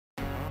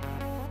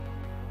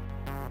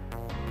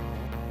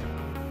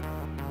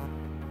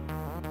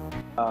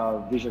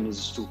Our vision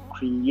is to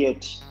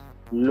create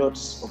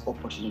lots of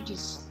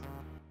opportunities.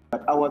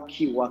 But our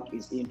key work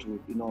is into,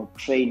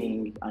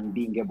 training and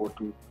being able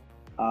to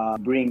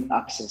bring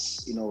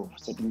access,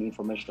 certain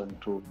information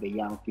to the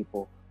young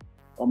people.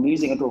 I'm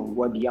using the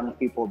word young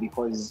people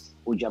because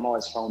Ujamaa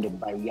was founded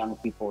by young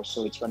people,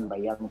 so it's run by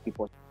young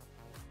people.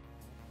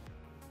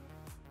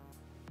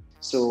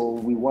 So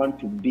we want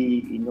to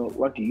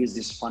want to use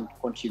this fund to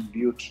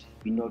contribute,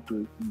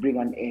 to bring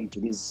an end to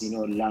these,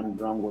 land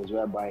wrangles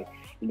whereby,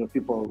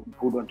 people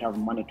who don't have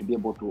money to be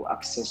able to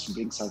access,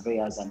 bring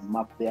surveyors and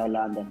map their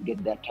land and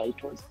get their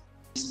titles.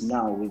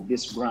 Now with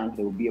this grant,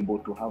 they will be able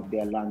to have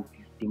their land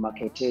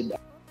demarcated.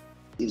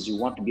 Is you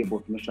want to be able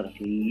to make sure that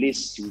at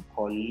least you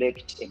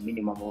collect a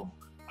minimum of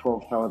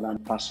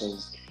 12,000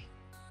 parcels.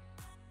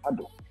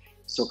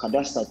 So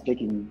Cadasta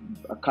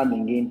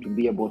coming in to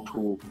be able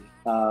to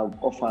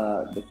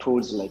offer the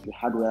tools like the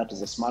hardware to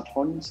the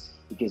smartphones.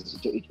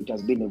 It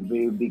has been a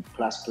very big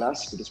plus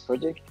for this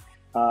project.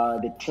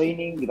 The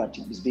training that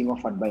is being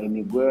offered by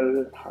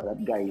Miguel,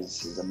 that guy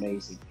is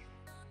amazing.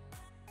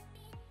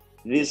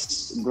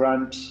 This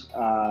grant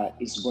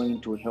is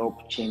going to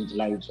help change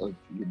lives of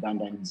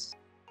Ugandans.